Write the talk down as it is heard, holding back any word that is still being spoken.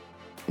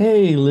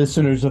Hey,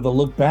 listeners of the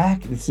Look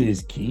Back, this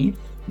is Keith,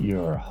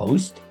 your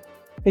host.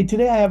 Hey,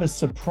 today I have a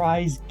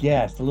surprise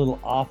guest, a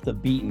little off the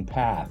beaten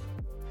path,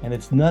 and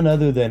it's none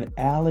other than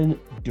Alan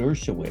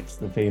Dershowitz,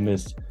 the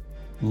famous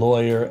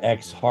lawyer,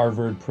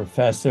 ex-Harvard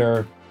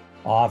professor,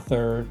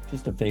 author,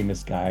 just a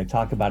famous guy. I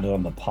talk about it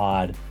on the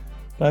pod,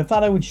 but I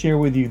thought I would share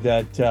with you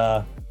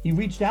that he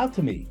reached out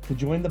to me to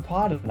join the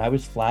pod, and I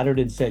was flattered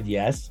and said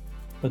yes,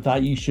 but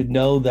thought you should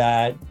know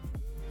that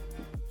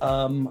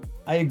I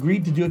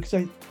agreed to do it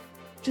because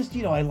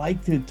I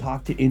like to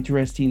talk to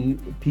interesting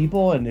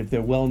people, and if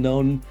they're well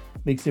known,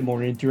 makes it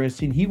more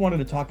interesting. He wanted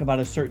to talk about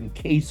a certain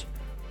case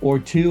or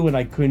two, and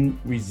I couldn't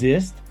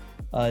resist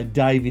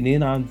diving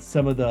in on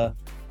some of the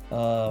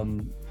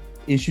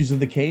issues of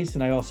the case,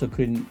 and I also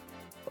couldn't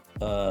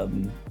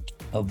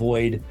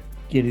avoid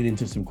getting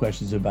into some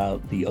questions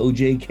about the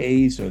OJ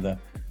case or the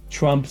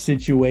Trump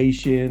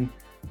situation.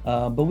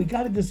 But we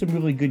got into some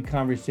really good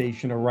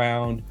conversation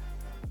around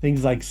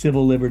things like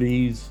civil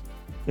liberties,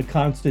 the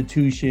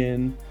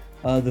Constitution,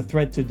 the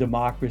threat to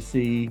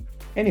democracy.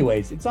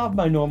 Anyways, it's off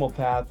my normal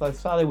path. I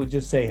thought I would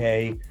just say,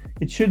 hey,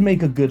 it should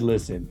make a good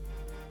listen,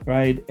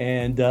 right?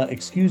 And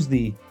excuse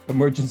the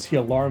emergency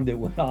alarm that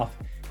went off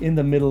in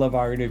the middle of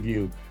our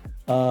interview.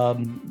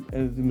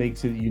 It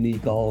makes it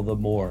unique all the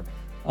more.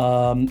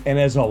 And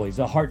as always,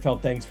 a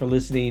heartfelt thanks for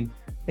listening.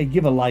 Hey,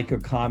 give a like or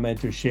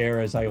comment or share,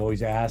 as I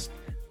always ask,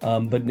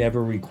 but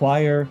never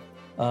require.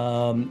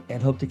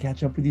 And hope to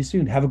catch up with you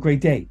soon. Have a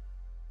great day.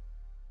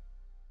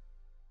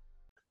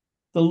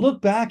 The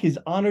Look Back is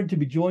honored to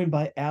be joined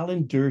by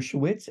Alan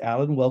Dershowitz.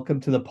 Alan,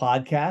 welcome to the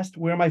podcast.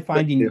 Where am I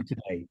finding you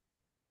today?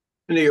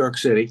 In New York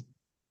City.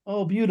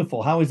 Oh,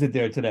 beautiful. How is it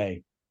there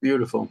today?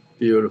 Beautiful,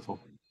 beautiful.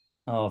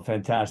 Oh,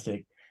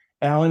 fantastic.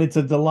 Alan, it's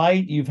a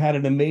delight. You've had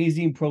an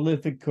amazing,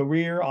 prolific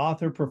career,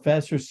 author,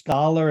 professor,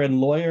 scholar,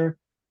 and lawyer.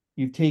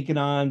 You've taken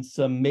on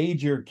some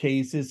major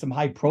cases, some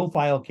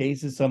high-profile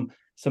cases,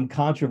 some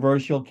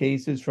controversial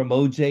cases, from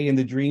OJ and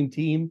the Dream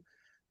Team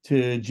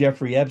to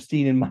Jeffrey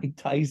Epstein and Mike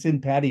Tyson,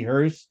 Patty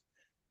Hearst.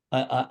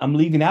 I'm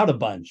leaving out a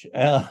bunch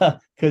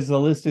because the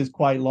list is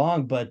quite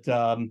long, but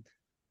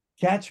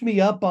catch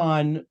me up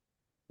on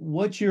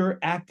what you're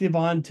active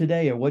on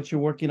today or what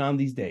you're working on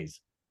these days.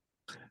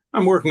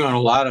 I'm working on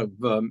a lot of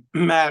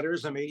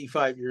matters. I'm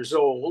 85 years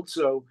old,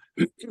 so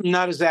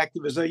not as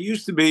active as I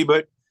used to be,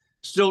 but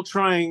still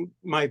trying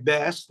my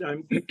best.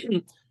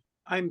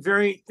 I'm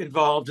very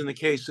involved in the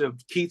case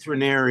of Keith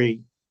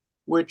Raniere,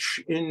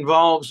 which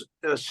involves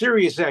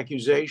serious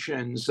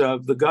accusations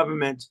of the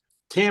government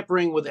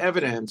tampering with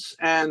evidence.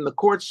 And the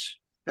courts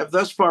have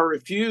thus far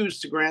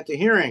refused to grant a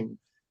hearing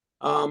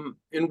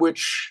in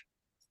which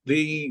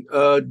the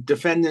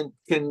defendant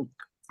can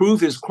prove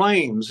his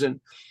claims. And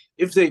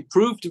if they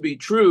prove to be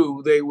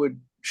true, they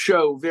would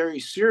show very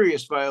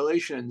serious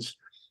violations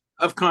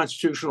of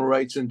constitutional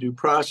rights and due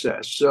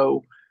process.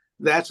 So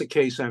that's a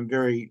case I'm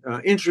very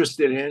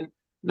interested in,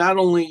 not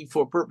only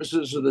for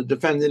purposes of the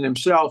defendant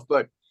himself,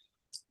 but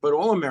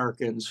all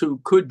Americans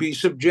who could be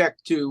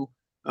subject to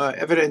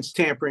evidence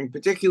tampering,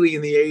 particularly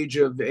in the age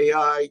of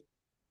AI.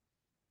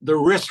 The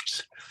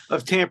risks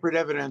of tampered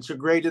evidence are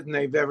greater than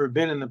they've ever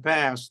been in the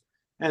past.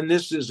 And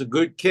this is a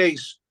good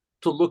case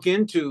to look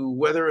into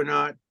whether or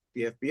not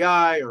the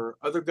FBI or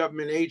other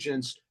government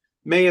agents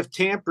may have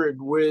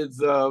tampered with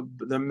the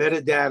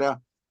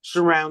metadata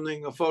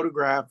surrounding a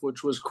photograph,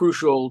 which was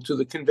crucial to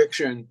the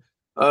conviction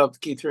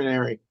of Keith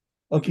Raniere.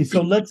 Okay,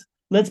 so let's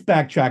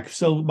backtrack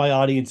so my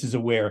audience is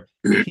aware.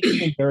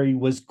 Keith Raniere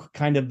was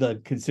kind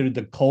of considered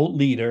the cult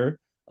leader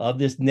of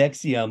this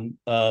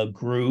NXIVM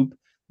group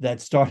that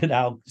started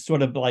out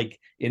sort of like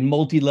in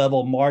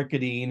multi-level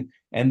marketing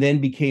and then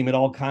became in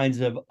all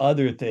kinds of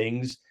other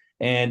things.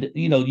 And,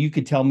 you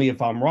could tell me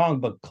if I'm wrong,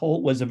 but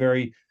cult was a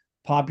very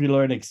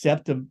popular and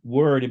accepted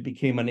word. It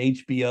became an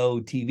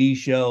HBO TV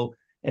show.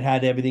 It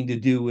had everything to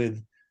do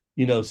with,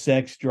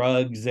 sex,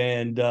 drugs,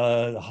 and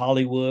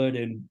Hollywood,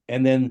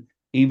 and then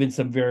even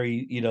some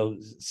very,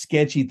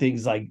 sketchy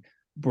things like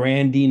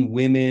branding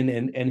women.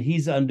 And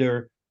he's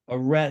under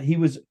arrest. He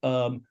was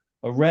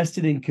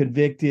arrested and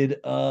convicted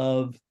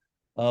of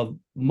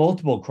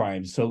multiple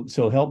crimes.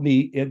 So help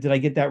me. Did I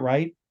get that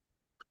right?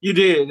 You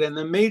did. And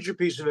the major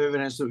piece of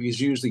evidence that was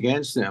used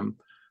against him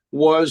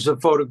was a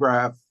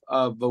photograph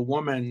of a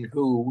woman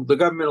who the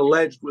government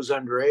alleged was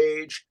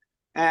underage,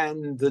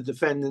 and the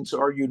defendants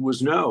argued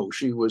was no.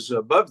 She was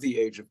above the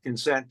age of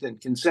consent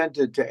and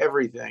consented to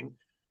everything.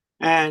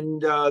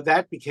 And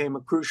that became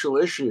a crucial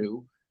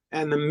issue.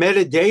 And the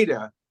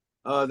metadata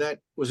that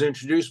was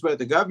introduced by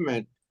the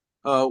government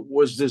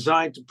was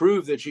designed to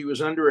prove that she was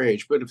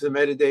underage. But if the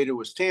metadata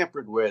was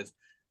tampered with,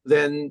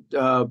 then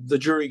the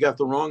jury got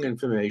the wrong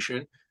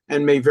information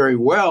and may very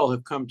well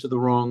have come to the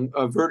wrong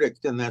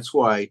verdict. And that's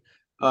why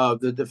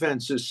the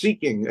defense is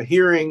seeking a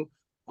hearing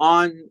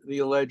on the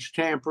alleged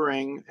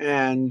tampering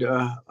and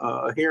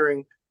a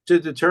hearing to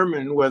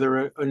determine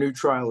whether a new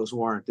trial is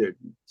warranted.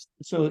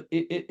 So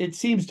it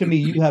seems to me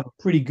you have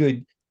a pretty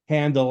good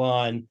handle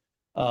on,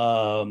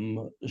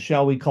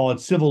 shall we call it,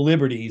 civil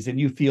liberties, and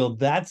you feel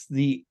that's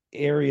the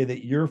area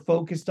that you're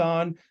focused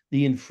on,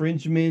 the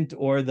infringement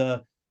or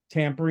the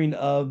tampering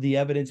of the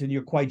evidence, and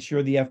you're quite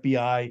sure the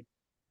FBI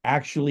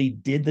actually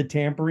did the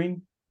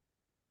tampering?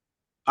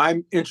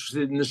 I'm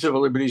interested in the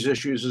civil liberties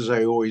issues, as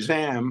I always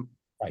am.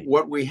 Right.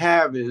 What we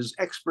have is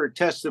expert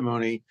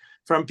testimony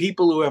from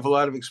people who have a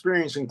lot of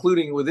experience,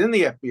 including within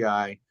the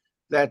FBI,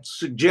 that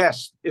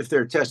suggests, if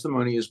their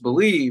testimony is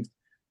believed,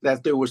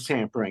 that there was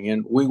tampering.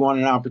 And we want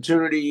an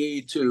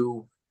opportunity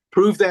to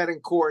prove that in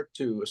court,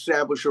 to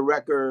establish a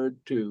record,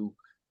 to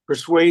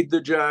persuade the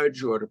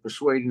judge or to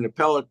persuade an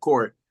appellate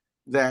court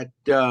that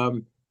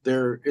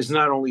there is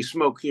not only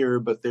smoke here,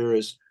 but there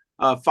is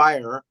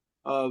fire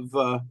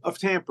of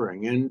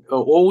tampering. And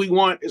all we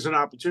want is an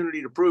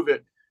opportunity to prove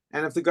it.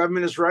 And if the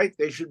government is right,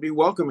 they should be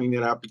welcoming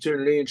that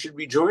opportunity and should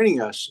be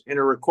joining us in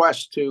a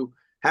request to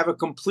have a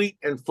complete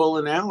and full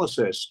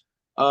analysis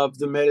of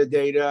the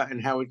metadata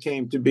and how it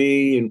came to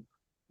be and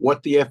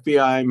what the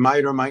FBI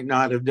might or might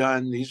not have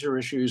done. These are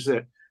issues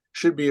that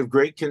should be of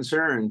great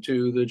concern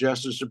to the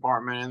Justice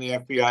Department and the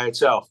FBI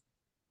itself.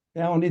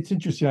 Now, and it's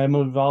interesting. I'm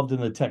involved in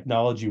the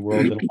technology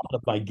world, and a lot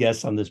of my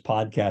guests on this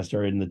podcast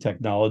are in the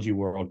technology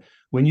world.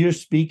 When you're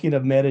speaking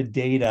of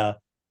metadata,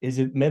 is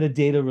it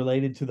metadata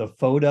related to the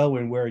photo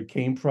and where it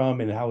came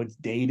from and how it's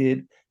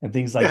dated and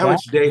things like that? How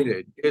it's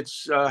dated.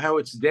 It's how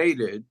it's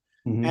dated.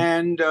 Mhm.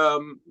 And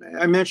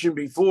I mentioned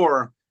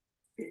before,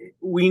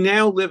 we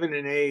now live in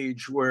an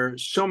age where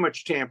so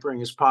much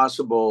tampering is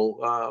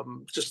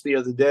possible. Just the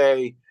other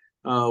day,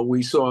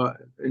 we saw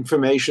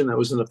information that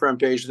was in the front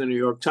page of the New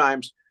York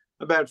Times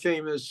about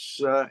famous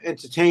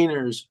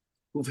entertainers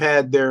who've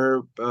had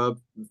their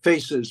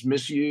faces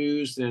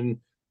misused and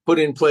put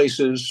in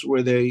places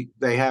where they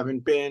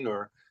haven't been,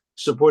 or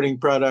supporting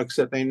products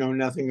that they know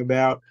nothing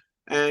about.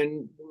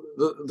 And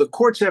the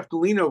courts have to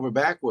lean over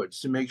backwards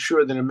to make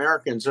sure that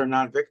Americans are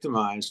not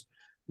victimized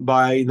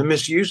by the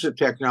misuse of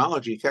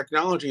technology.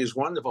 Technology is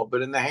wonderful,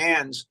 but in the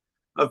hands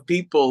of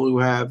people who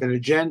have an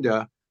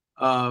agenda,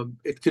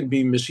 it can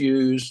be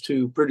misused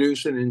to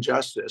produce an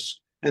injustice.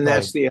 And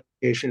that's Right. the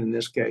allegation in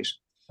this case.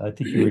 I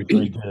think you're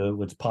referring to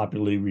what's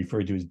popularly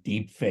referred to as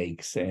deep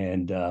fakes.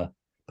 And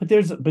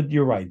but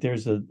you're right.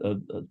 There's a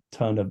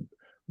ton of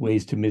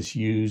ways to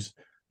misuse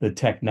the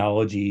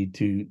technology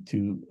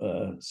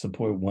to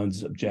support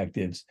one's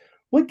objectives.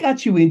 What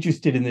got you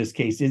interested in this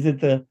case? Is it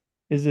the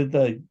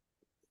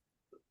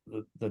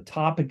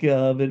topic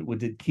of it?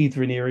 Did Keith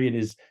Raniere and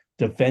his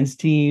defense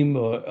team,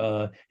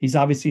 or he's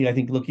obviously, I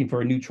think, looking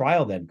for a new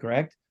trial then,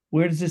 correct?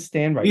 Where does this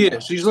stand right now?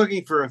 Yes, he's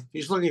looking for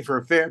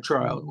a fair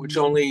trial, in which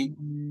only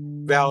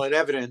valid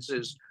evidence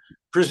is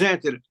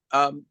presented.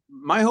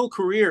 My whole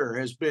career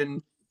has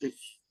been.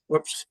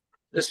 Whoops!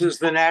 This is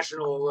the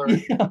national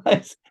alert.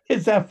 Yeah,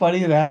 it's that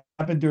funny that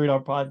happened during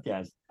our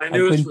podcast. I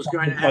knew this was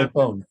going to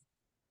happen.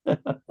 My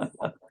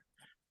phone.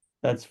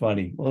 That's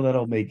funny. Well,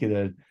 that'll make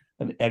it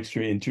an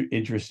extra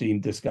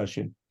interesting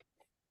discussion.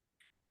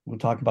 We'll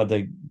talk about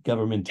the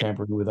government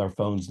tampering with our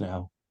phones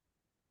now.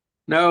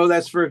 No,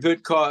 that's for a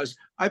good cause.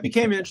 I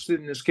became interested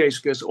in this case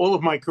because all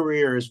of my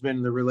career has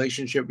been the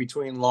relationship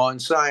between law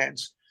and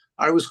science.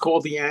 I was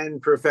called the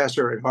 "and"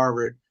 professor at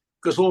Harvard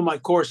because all my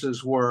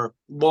courses were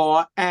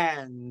law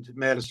and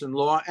medicine,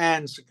 law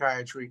and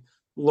psychiatry,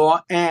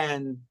 law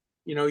and,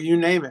 you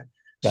name it.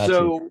 Gotcha.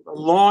 So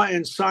law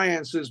and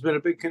science has been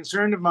a big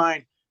concern of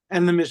mine,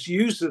 and the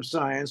misuse of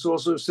science,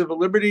 also civil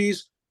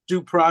liberties,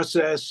 due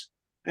process,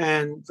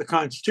 and the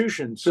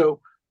Constitution.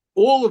 So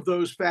all of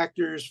those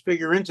factors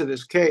figure into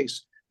this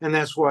case, and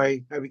that's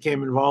why I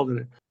became involved in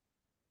it.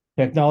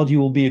 Technology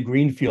will be a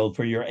greenfield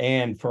for your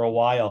 "and" for a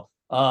while.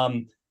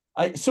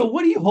 So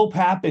what do you hope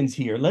happens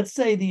here? Let's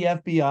say the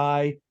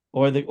FBI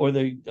or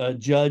the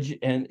judge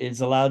and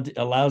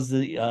allows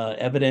the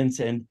evidence,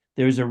 and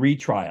there's a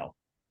retrial.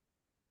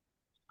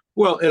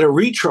 Well, at a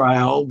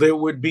retrial, there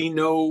would be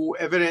no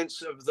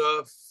evidence of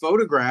the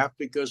photograph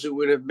because it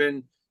would have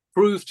been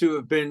proved to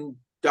have been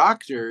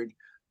doctored.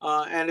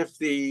 And if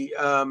the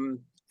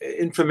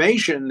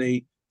information,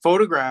 the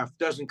photograph,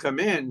 doesn't come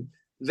in,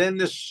 then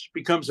this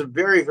becomes a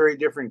very, very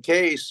different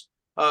case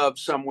of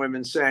some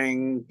women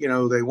saying,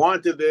 they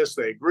wanted this,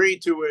 they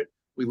agreed to it,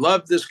 we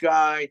love this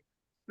guy.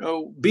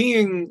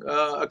 Being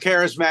a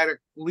charismatic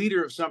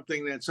leader of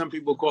something that some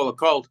people call a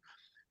cult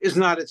is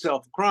not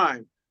itself a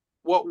crime.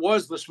 What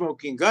was the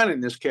smoking gun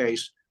in this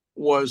case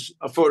was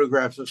a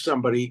photograph of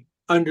somebody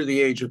under the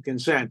age of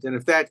consent. And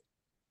if that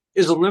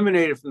is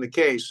eliminated from the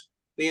case,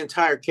 the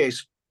entire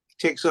case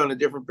takes on a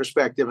different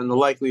perspective, and the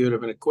likelihood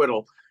of an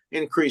acquittal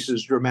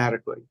increases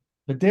dramatically.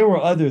 But there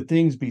were other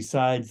things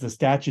besides the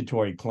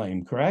statutory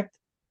claim, correct?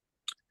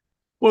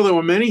 Well, there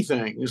were many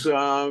things.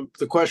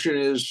 The question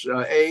is,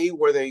 A,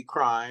 were they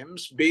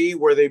crimes? B,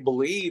 were they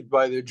believed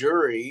by the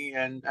jury?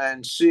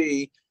 And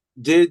C,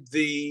 did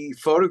the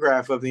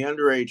photograph of the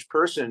underage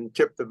person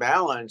tip the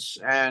balance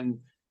and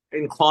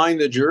incline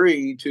the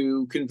jury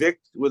to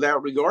convict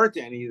without regard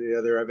to any of the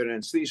other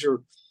evidence? These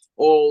are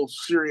all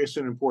serious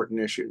and important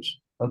issues.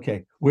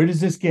 Okay. Where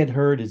does this get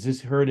heard? Is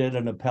this heard at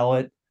an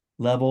appellate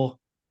level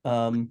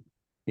in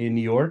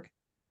New York?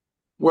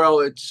 Well,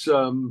 it's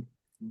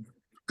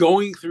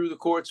going through the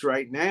courts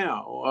right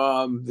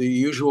now. The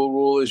usual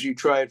rule is you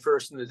try it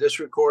first in the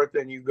district court,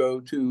 then you go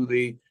to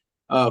the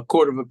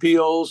Court of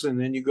Appeals, and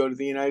then you go to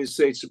the United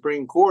States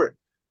Supreme Court.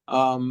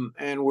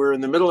 And we're in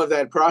the middle of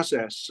that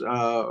process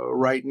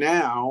right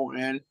now,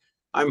 and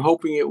I'm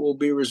hoping it will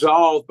be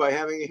resolved by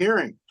having a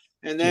hearing.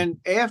 And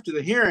then after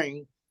the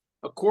hearing,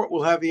 a court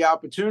will have the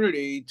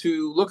opportunity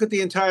to look at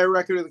the entire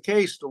record of the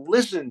case, to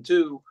listen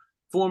to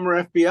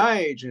former FBI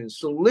agents,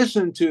 to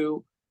listen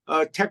to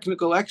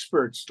technical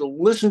experts, to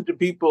listen to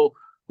people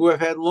who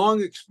have had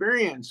long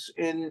experience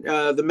in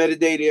the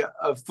metadata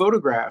of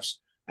photographs.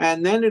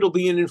 And then it'll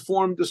be an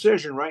informed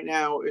decision. Right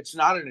now, it's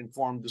not an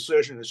informed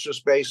decision. It's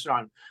just based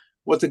on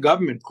what the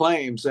government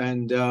claims.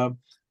 And,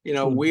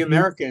 we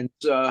Americans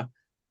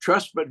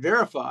trust but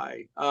verify,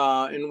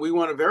 and we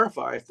want to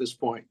verify at this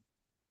point.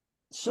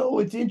 So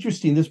it's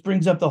interesting. This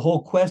brings up the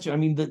whole question. I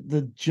mean,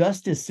 the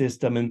justice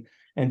system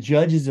and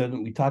judges that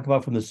we talk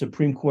about from the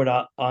Supreme Court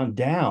on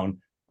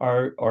down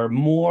are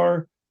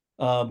more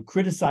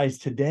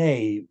criticized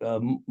today,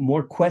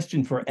 more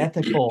questioned for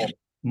ethical,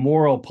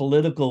 moral,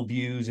 political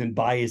views and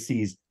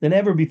biases than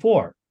ever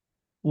before.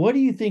 What do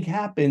you think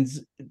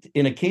happens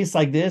in a case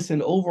like this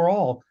and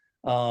overall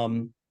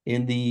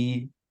in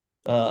the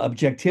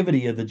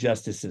objectivity of the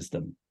justice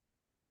system?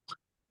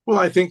 Well,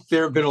 I think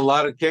there have been a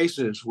lot of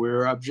cases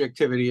where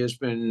objectivity has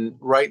been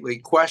rightly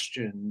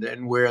questioned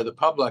and where the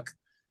public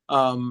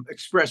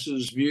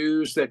expresses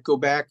views that go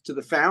back to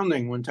the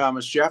founding, when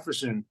Thomas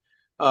Jefferson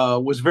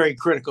was very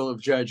critical of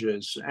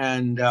judges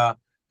and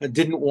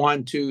didn't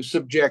want to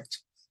subject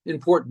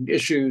important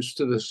issues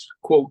to this,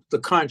 quote, the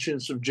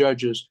conscience of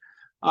judges.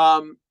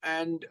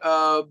 And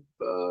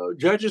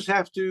judges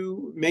have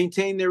to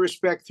maintain their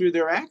respect through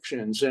their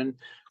actions. And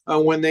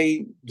when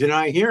they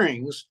deny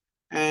hearings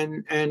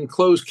and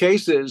close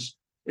cases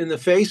in the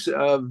face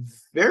of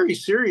very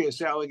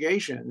serious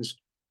allegations,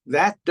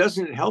 that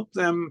doesn't help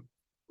them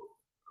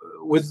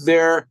with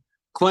their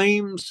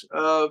claims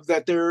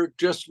that they're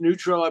just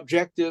neutral,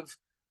 objective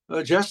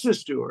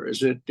justice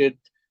doers.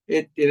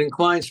 It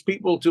inclines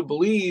people to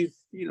believe,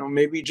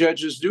 maybe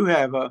judges do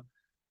have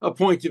a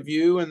point of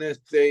view, and that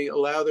they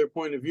allow their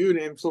point of view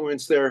to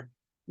influence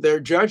their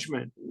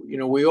judgment.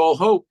 We all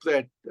hope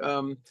that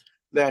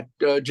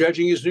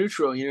judging is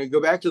neutral.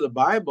 Go back to the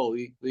Bible.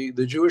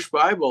 The Jewish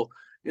Bible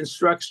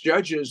instructs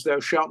judges, thou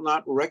shalt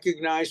not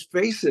recognize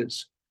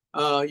faces.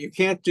 You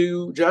can't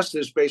do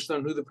justice based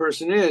on who the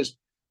person is.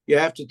 You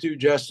have to do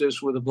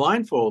justice with a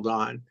blindfold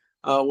on,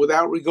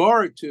 without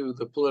regard to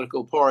the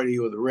political party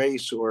or the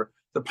race or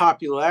the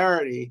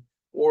popularity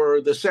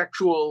or the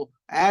sexual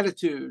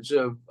attitudes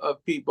of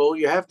people.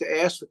 You have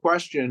to ask the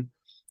question,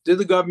 did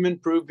the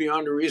government prove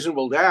beyond a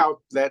reasonable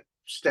doubt that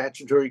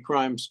statutory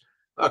crimes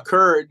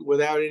occurred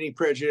without any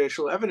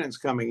prejudicial evidence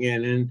coming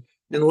in? And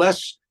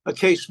unless a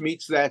case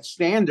meets that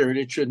standard,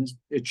 it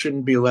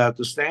shouldn't be allowed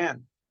to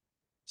stand.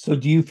 So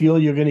do you feel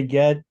you're going to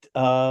get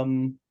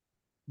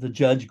the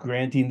judge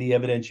granting the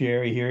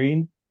evidentiary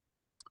hearing?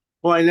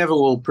 Well, I never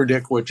will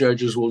predict what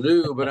judges will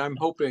do, but I'm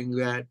hoping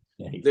that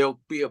there'll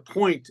be a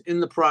point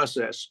in the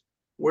process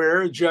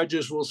where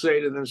judges will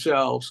say to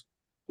themselves,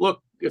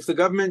 look, if the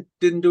government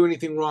didn't do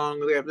anything wrong,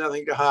 they have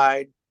nothing to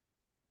hide,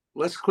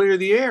 let's clear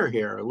the air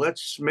here.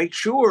 Let's make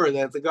sure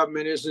that the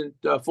government isn't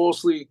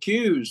falsely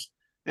accused.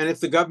 And if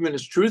the government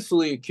is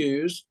truthfully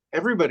accused,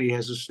 everybody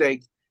has a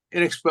stake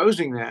in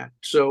exposing that.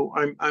 So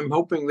I'm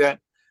hoping that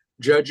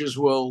judges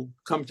will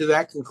come to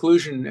that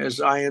conclusion,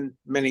 as I and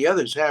many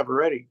others have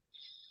already.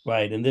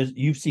 Right. And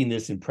you've seen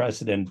this in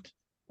precedent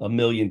a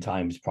million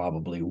times,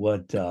 probably.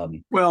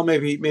 Well,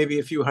 maybe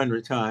a few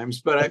hundred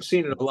times, but I've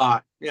seen it a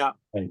lot. Yeah.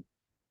 Right.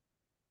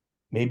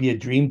 Maybe a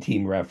dream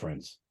team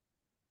reference.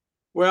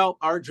 Well,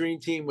 our dream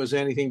team was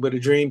anything but a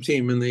dream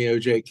team in the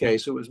OJ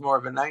case. It was more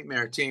of a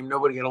nightmare team.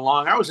 Nobody got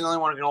along. I was the only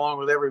one to get along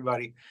with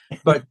everybody,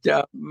 but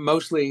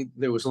mostly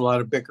there was a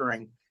lot of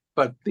bickering.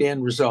 But the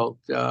end result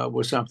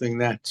was something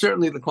that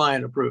certainly the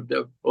client approved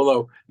of,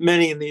 although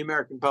many in the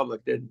American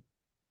public didn't.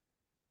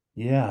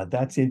 Yeah,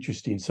 that's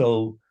interesting.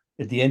 So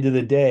at the end of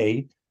the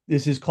day,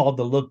 this is called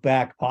the Look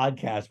Back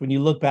podcast. When you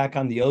look back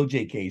on the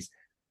OJ case,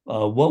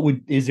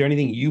 is there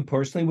anything you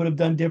personally would have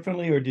done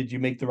differently, or did you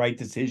make the right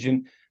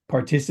decision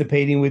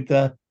participating with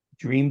the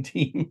dream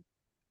team?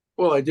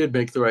 Well, I did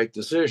make the right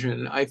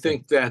decision. I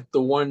think that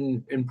the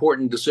one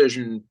important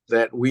decision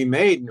that we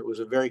made, and it was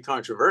a very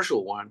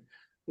controversial one,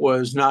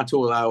 was not to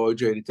allow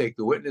OJ to take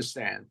the witness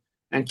stand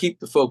and keep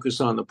the focus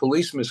on the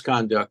police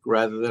misconduct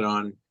rather than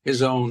on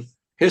his own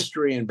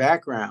history and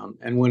background.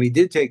 And when he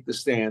did take the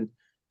stand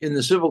in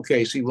the civil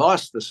case, he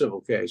lost the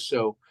civil case.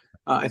 So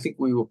I think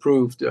we were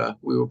proved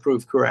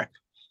correct.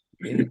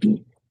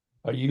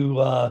 Are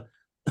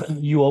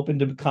you open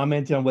to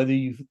comment on whether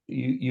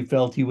you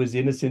felt he was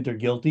innocent or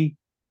guilty?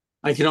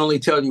 I can only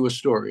tell you a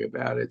story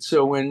about it.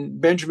 So when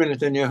Benjamin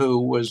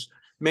Netanyahu was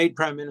made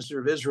prime minister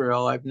of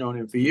Israel, I've known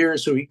him for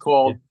years. So he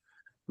called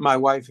my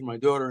wife and my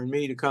daughter and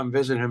me to come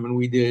visit him, and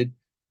we did.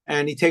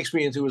 And he takes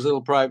me into his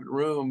little private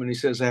room and he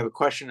says, I have a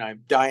question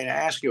I'm dying to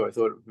ask you. I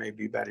thought it may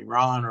be about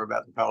Iran or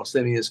about the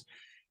Palestinians.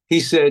 He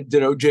said,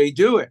 did OJ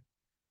do it?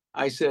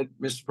 I said,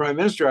 Mr. Prime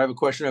Minister, I have a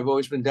question I've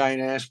always been dying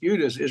to ask you.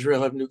 Does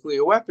Israel have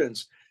nuclear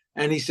weapons?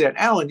 And he said,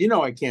 Alan,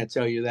 I can't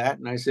tell you that.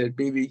 And I said,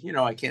 BB,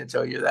 I can't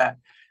tell you that.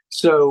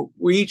 So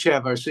we each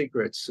have our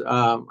secrets.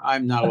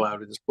 I'm not allowed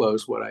to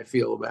disclose what I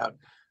feel about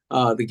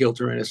the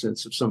guilt or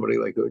innocence of somebody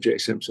like O.J.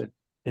 Simpson.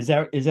 Is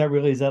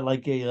that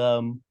like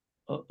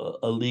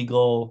a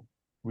legal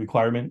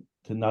requirement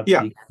to not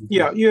speak?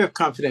 Yeah, you have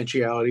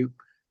confidentiality.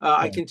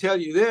 I can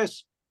tell you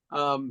this.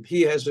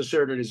 He has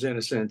asserted his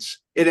innocence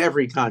in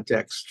every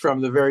context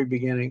from the very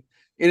beginning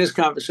in his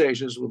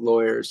conversations with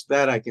lawyers.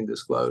 That I can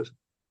disclose.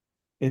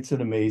 It's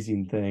an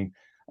amazing thing.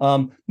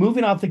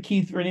 Moving off the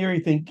Keith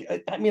Raniere thing,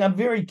 I'm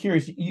very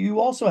curious. You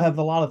also have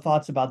a lot of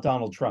thoughts about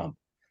Donald Trump.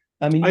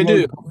 I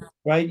do.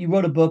 Right? You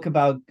wrote a book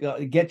about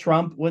Get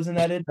Trump, wasn't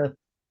that it?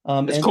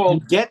 It's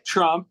called Get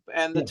Trump,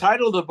 and the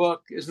title of the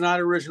book is not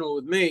original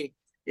with me.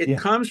 It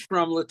comes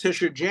from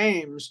Letitia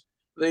James,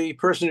 the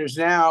person who's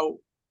now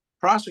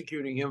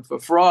prosecuting him for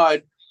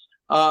fraud.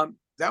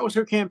 That was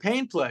her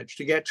campaign pledge,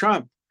 to get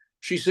Trump.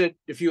 She said,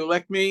 if you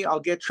elect me, I'll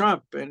get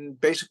Trump. And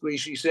basically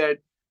she said,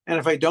 and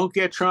if I don't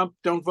get Trump,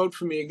 don't vote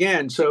for me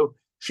again. So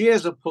she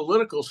has a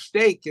political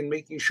stake in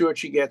making sure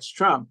she gets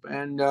Trump.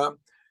 And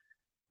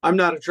I'm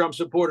not a Trump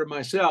supporter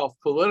myself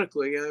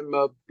politically. I'm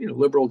a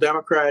liberal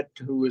Democrat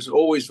who has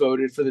always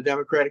voted for the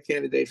Democratic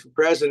candidate for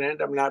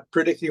president. I'm not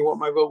predicting what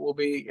my vote will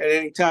be at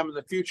any time in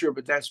the future,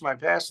 but that's my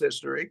past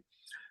history.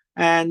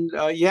 And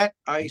yet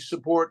I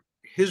support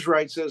his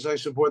rights as I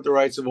support the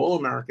rights of all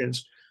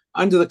Americans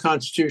under the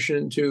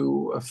Constitution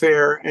to a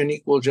fair and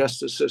equal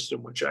justice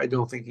system, which I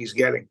don't think he's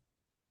getting.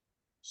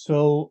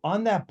 So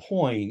on that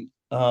point,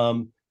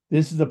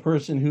 this is a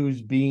person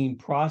who's being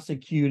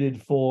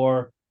prosecuted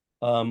for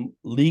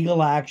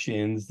legal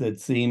actions that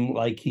seem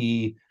like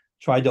he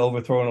tried to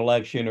overthrow an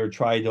election or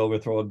tried to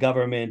overthrow a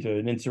government or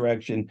an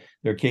insurrection.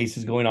 There are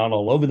cases going on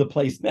all over the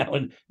place now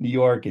in New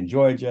York and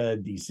Georgia,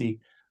 DC.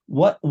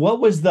 What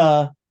was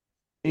are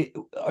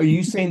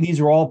you saying these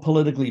are all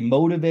politically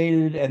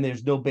motivated and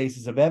there's no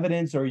basis of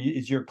evidence, or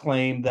is your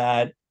claim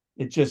that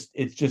it's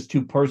just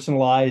too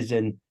personalized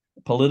and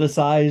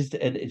politicized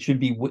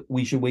and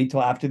we should wait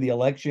till after the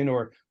election?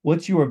 Or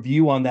what's your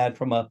view on that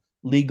from a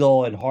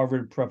legal and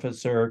Harvard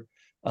professor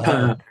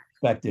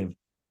perspective?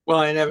 Well,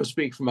 I never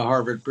speak from a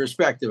Harvard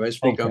perspective. I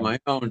speak on my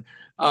own.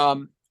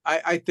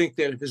 I think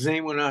that if his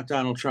name were not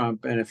Donald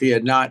Trump, and if he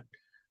had not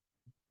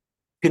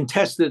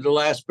contested the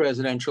last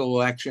presidential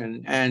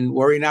election, and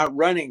were he not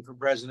running for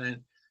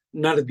president,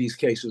 none of these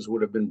cases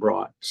would have been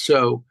brought.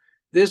 So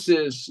this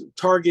is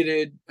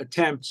targeted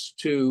attempts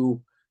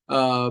to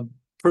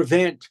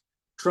prevent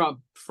Trump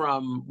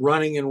from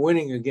running and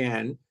winning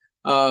again.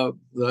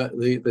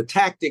 The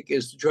tactic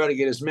is to try to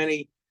get as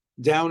many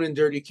down and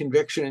dirty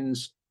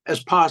convictions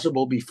as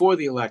possible before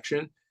the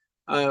election,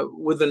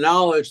 with the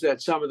knowledge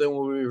that some of them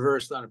will be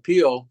reversed on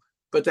appeal,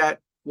 but that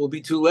will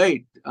be too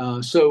late.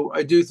 So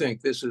I do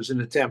think this is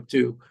an attempt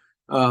to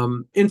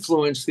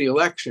influence the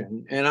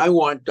election. And I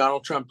want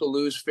Donald Trump to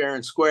lose fair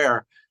and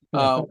square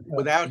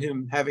without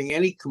him having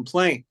any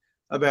complaint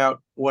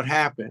about what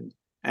happened.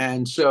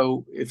 And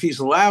so if he's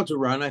allowed to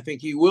run, I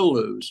think he will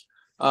lose.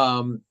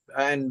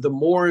 And the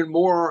more and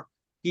more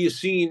he is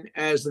seen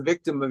as the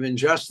victim of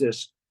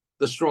injustice,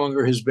 the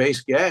stronger his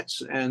base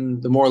gets,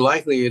 and the more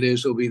likely it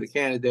is he'll be the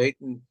candidate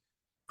and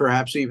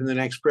perhaps even the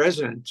next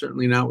president.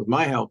 Certainly not with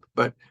my help,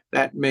 but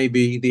that may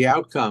be the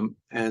outcome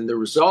and the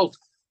result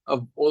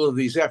of all of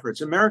these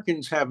efforts.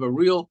 Americans have a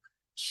real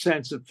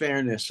sense of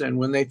fairness, and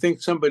when they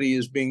think somebody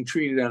is being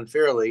treated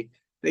unfairly,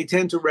 they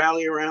tend to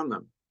rally around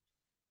them.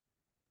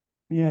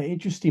 Yeah,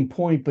 interesting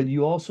point. But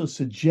you also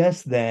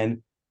suggest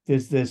then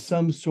there's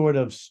some sort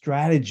of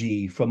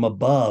strategy from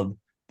above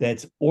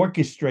that's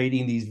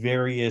orchestrating these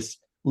various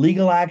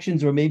legal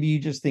actions, or maybe you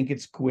just think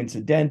it's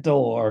coincidental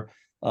or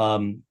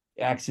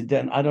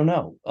accidental. I don't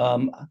know.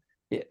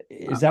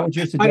 Is that what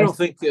you're suggesting? I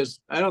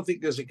don't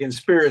think there's a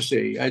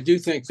conspiracy. I do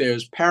think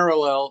there's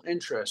parallel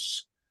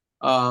interests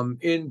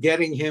in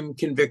getting him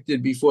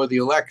convicted before the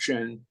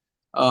election,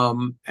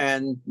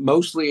 and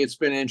mostly it's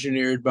been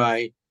engineered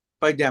by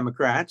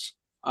Democrats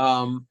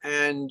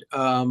and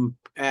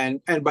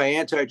by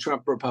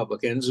anti-Trump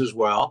Republicans as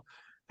well.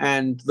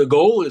 And the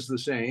goal is the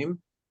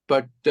same,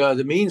 but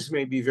the means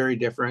may be very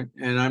different.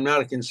 And I'm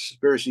not a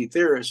conspiracy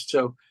theorist,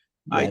 so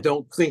I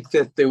don't think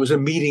that there was a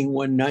meeting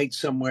one night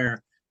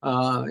somewhere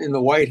in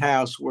the White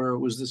House where it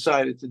was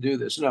decided to do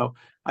this. No,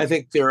 I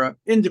think there are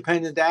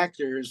independent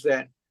actors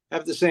that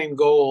have the same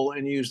goal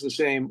and use the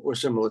same or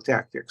similar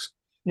tactics.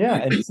 Yeah,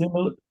 and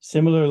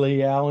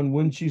similarly, Alan,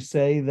 wouldn't you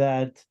say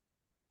that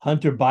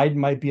Hunter Biden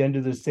might be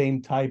under the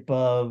same type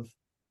of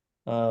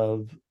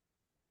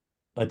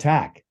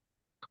attack?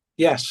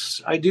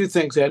 Yes, I do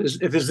think that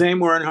if his name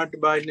weren't Hunter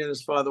Biden and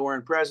his father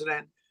weren't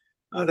president,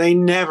 they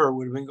never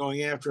would have been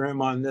going after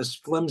him on this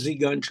flimsy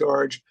gun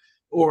charge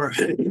or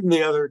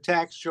the other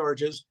tax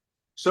charges.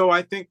 So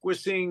I think we're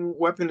seeing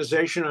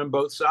weaponization on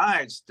both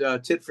sides,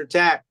 tit for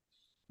tat.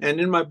 And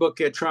in my book,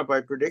 Get Trump,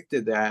 I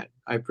predicted that.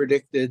 I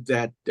predicted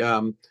that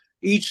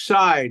each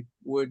side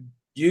would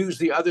use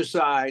the other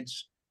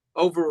side's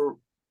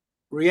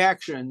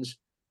overreactions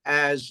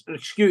as an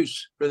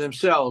excuse for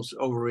themselves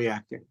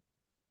overreacting.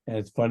 And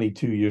it's funny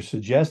too. You're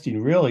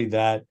suggesting really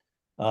that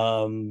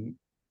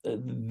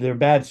there are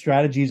bad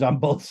strategies on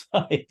both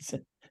sides.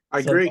 I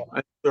agree.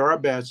 There are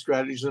bad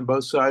strategies on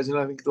both sides, and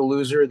I think the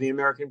loser are the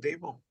American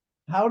people.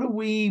 How do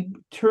we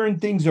turn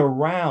things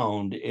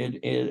around?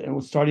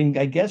 And starting,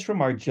 I guess,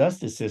 from our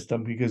justice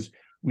system, because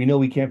we know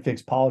we can't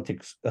fix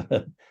politics.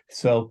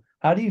 So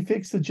how do you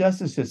fix the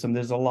justice system?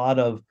 There's a lot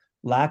of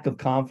lack of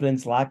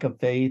confidence, lack of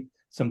faith,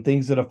 some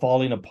things that are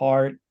falling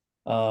apart.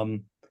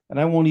 And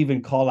I won't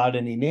even call out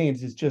any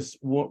names. It's just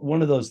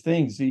one of those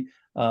things.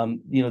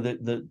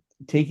 The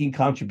taking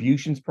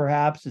contributions,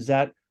 perhaps, is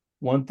that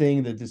one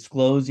thing? The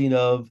disclosing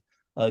of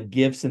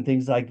gifts and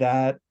things like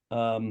that.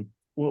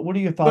 What are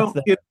your thoughts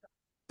there?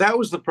 That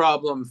was the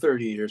problem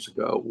 30 years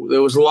ago.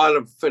 There was a lot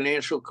of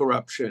financial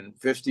corruption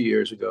 50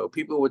 years ago.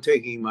 People were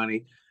taking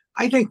money.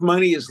 I think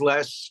money is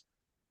less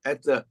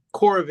at the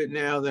core of it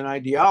now than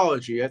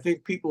ideology. I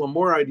think people are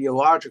more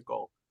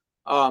ideological.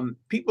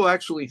 People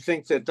actually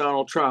think that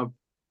Donald Trump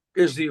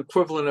is the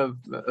equivalent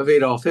of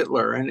Adolf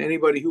Hitler, and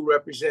anybody who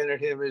represented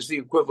him is the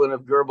equivalent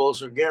of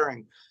Goebbels or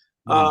Goering.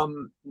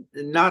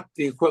 Not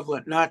the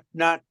equivalent,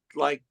 not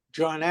like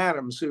John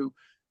Adams, who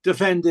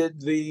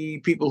defended the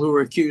people who were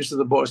accused of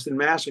the Boston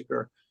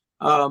Massacre.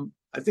 I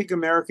think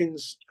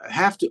Americans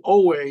have to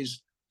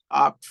always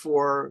opt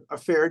for a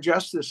fair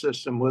justice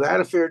system. Without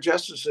a fair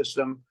justice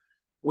system,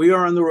 we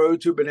are on the road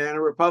to a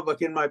banana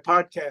republic. In my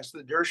podcast,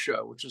 The Dersh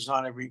Show, which is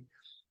on every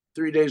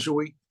 3 days a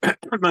week,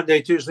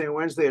 Monday, Tuesday, and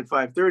Wednesday at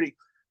 5:30,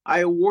 I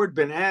award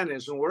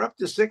bananas, and we're up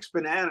to 6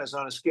 bananas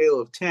on a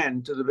scale of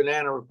 10 to the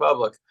banana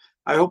republic.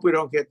 I hope we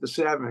don't get to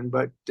 7,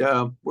 but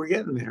we're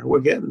getting there.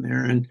 We're getting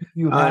there. And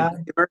the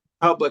American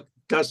public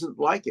doesn't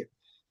like it.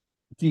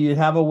 Do you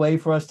have a way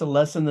for us to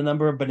lessen the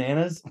number of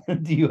bananas?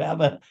 Do you have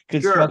a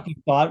constructive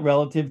thought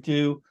relative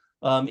to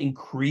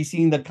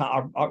increasing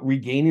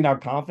regaining our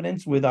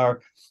confidence with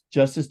our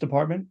Justice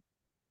Department?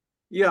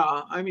 Yeah,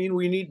 I mean,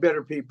 we need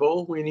better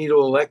people. We need to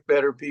elect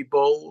better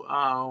people.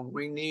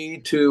 We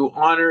need to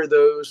honor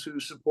those who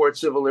support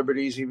civil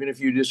liberties, even if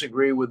you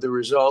disagree with the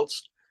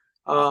results.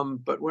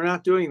 But we're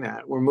not doing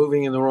that. We're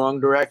moving in the wrong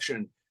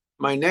direction.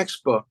 My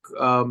next book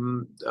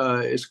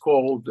is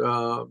called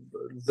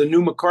The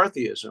New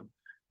McCarthyism.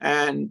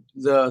 And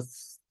the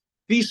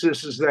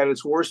thesis is that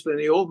it's worse than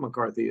the old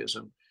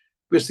McCarthyism.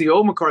 Because the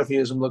old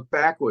McCarthyism looked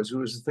backwards. It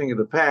was a thing of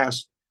the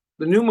past.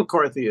 The new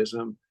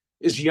McCarthyism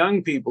is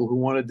young people who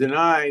want to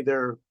deny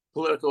their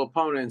political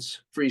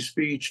opponents free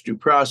speech, due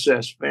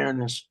process,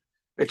 fairness,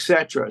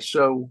 etc.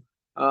 So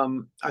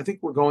I think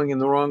we're going in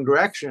the wrong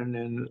direction.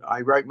 And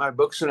I write my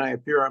books and I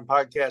appear on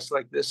podcasts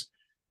like this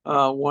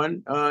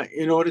one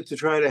in order to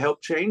try to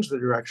help change the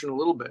direction a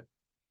little bit.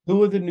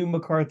 Who are the new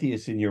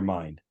McCarthyists in your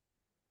mind?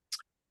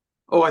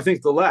 Oh, I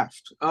think the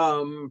left.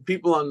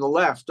 People on the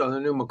left are the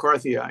new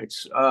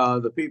McCarthyites.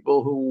 The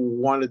people who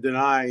want to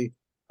deny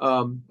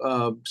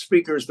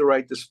speakers the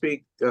right to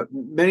speak.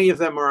 Many of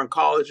them are in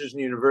colleges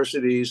and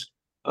universities,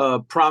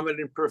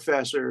 prominent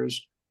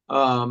professors,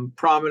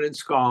 prominent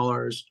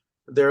scholars.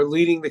 They're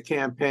leading the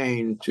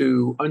campaign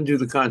to undo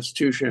the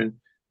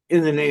Constitution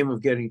in the name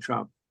of getting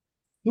Trump.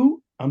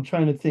 Who? I'm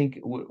trying to think,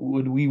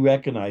 would we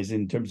recognize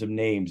in terms of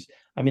names?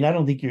 I mean, I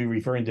don't think you're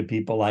referring to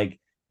people like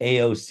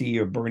AOC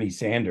or Bernie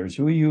Sanders.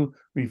 Who are you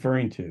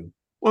referring to?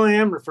 Well, I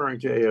am referring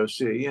to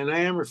AOC, and I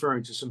am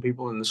referring to some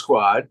people in the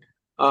squad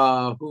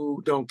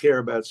who don't care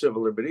about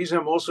civil liberties.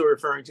 I'm also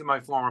referring to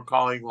my former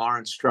colleague,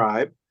 Lawrence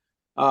Tribe,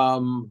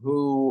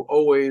 who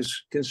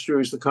always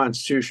construes the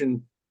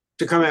Constitution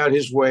to come out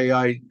his way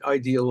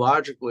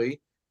ideologically.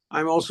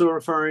 I'm also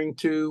referring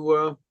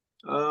to,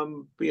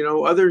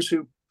 others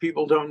who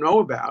people don't know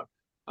about.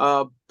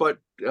 But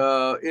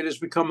it has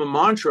become a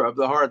mantra of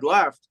the hard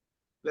left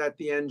that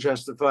the end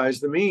justifies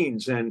the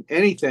means, and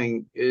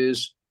anything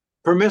is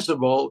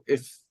permissible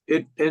if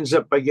it ends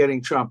up by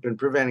getting Trump and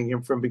preventing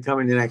him from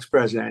becoming the next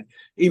president,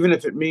 even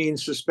if it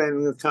means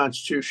suspending the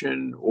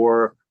Constitution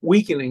or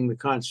weakening the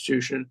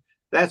Constitution.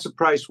 That's a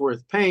price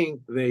worth paying,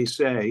 they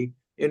say,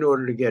 in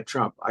order to get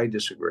Trump. I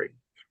disagree.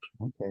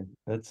 Okay,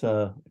 that's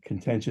a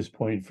contentious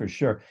point for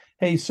sure.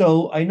 Hey,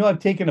 so I know I've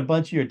taken a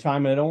bunch of your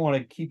time and I don't want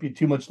to keep you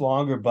too much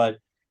longer, but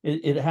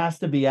it has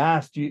to be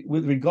asked,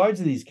 with regards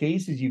to these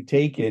cases you've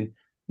taken,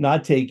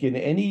 not taken,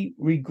 any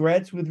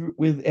regrets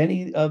with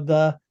any of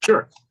the...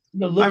 Sure.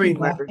 Looking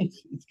back,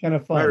 it's kind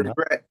of fun. My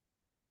regret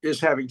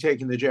is having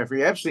taken the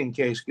Jeffrey Epstein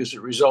case because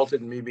it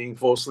resulted in me being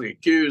falsely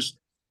accused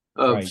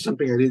of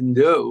something I didn't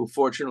do.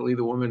 Fortunately,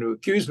 the woman who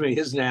accused me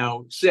has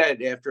now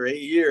said after 8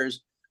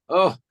 years,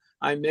 oh,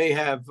 I may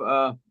have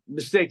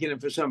mistaken him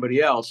for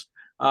somebody else.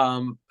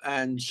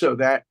 And so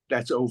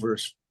that's over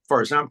as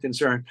far as I'm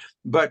concerned.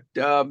 But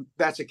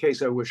that's a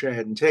case I wish I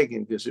hadn't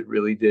taken because it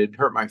really did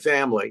hurt my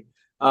family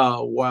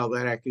while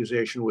that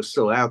accusation was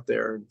still out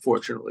there.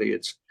 Unfortunately,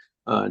 it's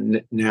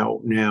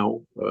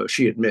now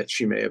she admits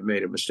she may have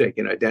made a mistake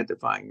in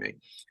identifying me.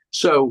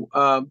 So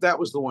that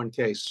was the one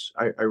case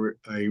I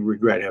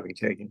regret having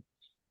taken.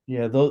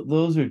 Yeah,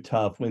 those are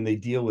tough when they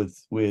deal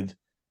with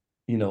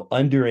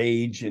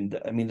underage, and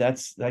I mean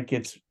that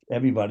gets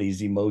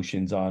everybody's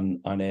emotions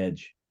on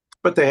edge.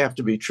 But they have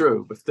to be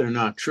true. If they're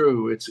not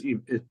true,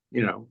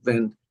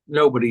 then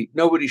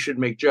nobody should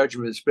make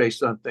judgments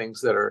based on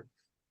things that are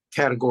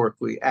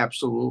categorically,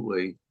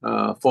 absolutely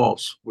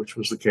false, which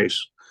was the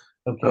case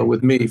Okay.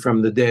 with me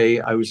from the day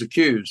I was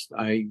accused.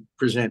 I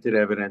presented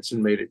evidence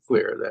and made it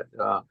clear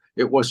that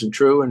it wasn't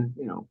true, and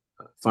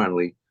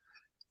finally,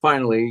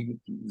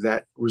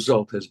 that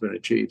result has been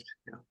achieved.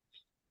 Yeah.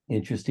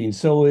 Interesting.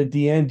 So at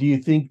the end, do you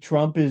think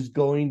Trump is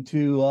going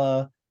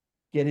to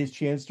get his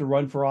chance to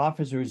run for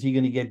office, or is he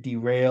going to get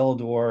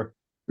derailed, or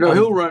No, how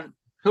does he'll run.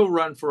 He'll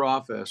run for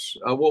office.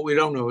 What we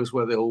don't know is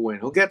whether he'll win.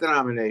 He'll get the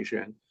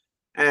nomination,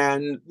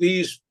 and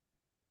these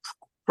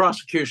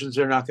prosecutions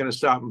are not going to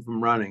stop him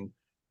from running.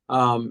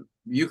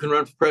 You can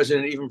run for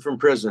president even from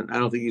prison. I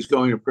don't think he's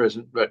going to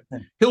prison, but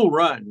he'll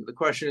run. The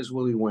question is,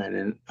 will he win?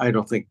 And I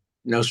don't think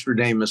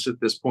Nostradamus at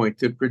this point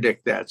could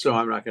predict that, so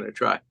I'm not going to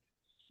try.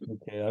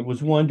 Okay, I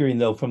was wondering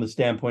though, from the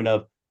standpoint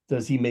of,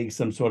 does he make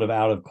some sort of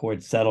out of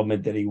court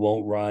settlement that he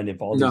won't run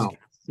if all these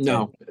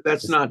No,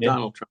 that's not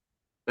Donald Trump.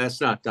 That's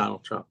not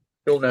Donald Trump.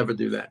 He'll never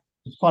do that.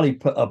 It's probably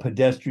a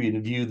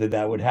pedestrian view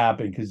that would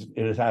happen because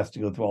it has to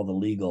go through all the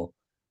legal.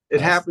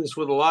 It happens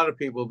with a lot of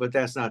people, but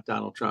that's not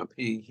Donald Trump.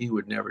 He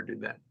would never do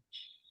that.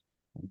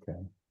 Okay.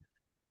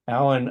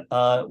 Alan,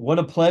 what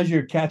a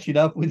pleasure catching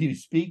up with you.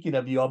 Speaking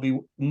of you, I'll be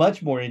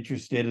much more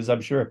interested, as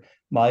I'm sure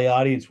my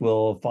audience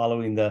will,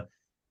 following the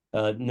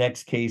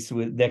next steps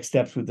with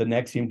the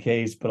NXIVM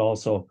case, but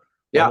also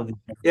yeah,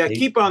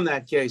 keep on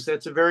that case.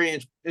 That's a very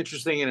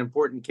interesting and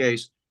important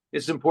case.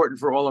 It's important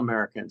for all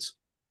Americans.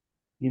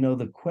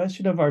 The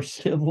question of our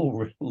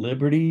civil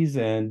liberties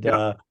and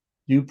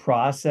due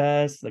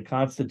process, the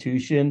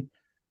Constitution,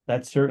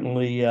 that's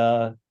certainly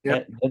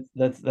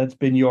that's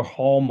been your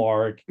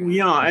hallmark.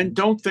 Yeah, and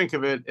don't think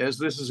of it as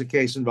this is a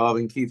case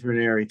involving Keith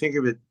Raniere. Think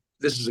of it,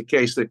 this is a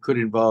case that could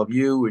involve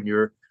you and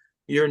your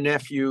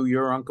nephew,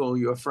 your uncle,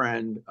 your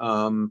friend.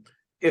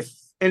 If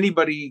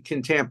anybody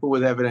can tamper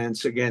with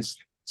evidence against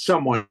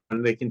someone,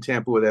 they can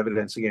tamper with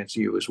evidence against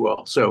you as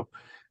well. So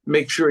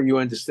make sure you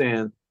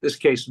understand this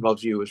case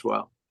involves you as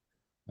well.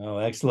 Oh,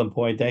 excellent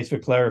point. Thanks for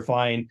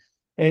clarifying.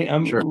 Hey,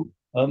 Sure.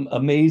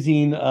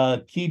 Amazing.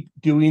 Keep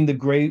doing the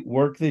great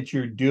work that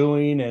you're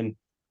doing and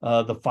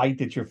the fight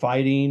that you're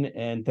fighting.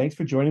 And thanks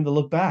for joining the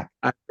Look Back.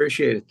 I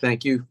appreciate it.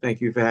 Thank you.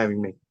 Thank you for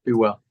having me. Be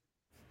well.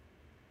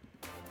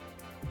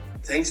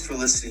 Thanks for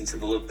listening to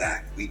the Look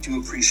Back. We do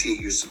appreciate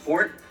your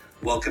support,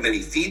 welcome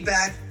any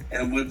feedback,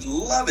 and would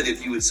love it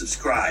if you would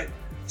subscribe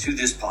to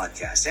this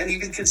podcast and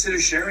even consider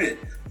sharing it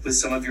with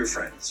some of your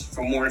friends.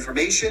 For more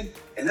information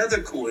and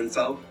other cool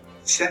info,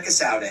 check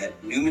us out at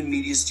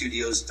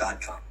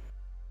newmanmediastudios.com.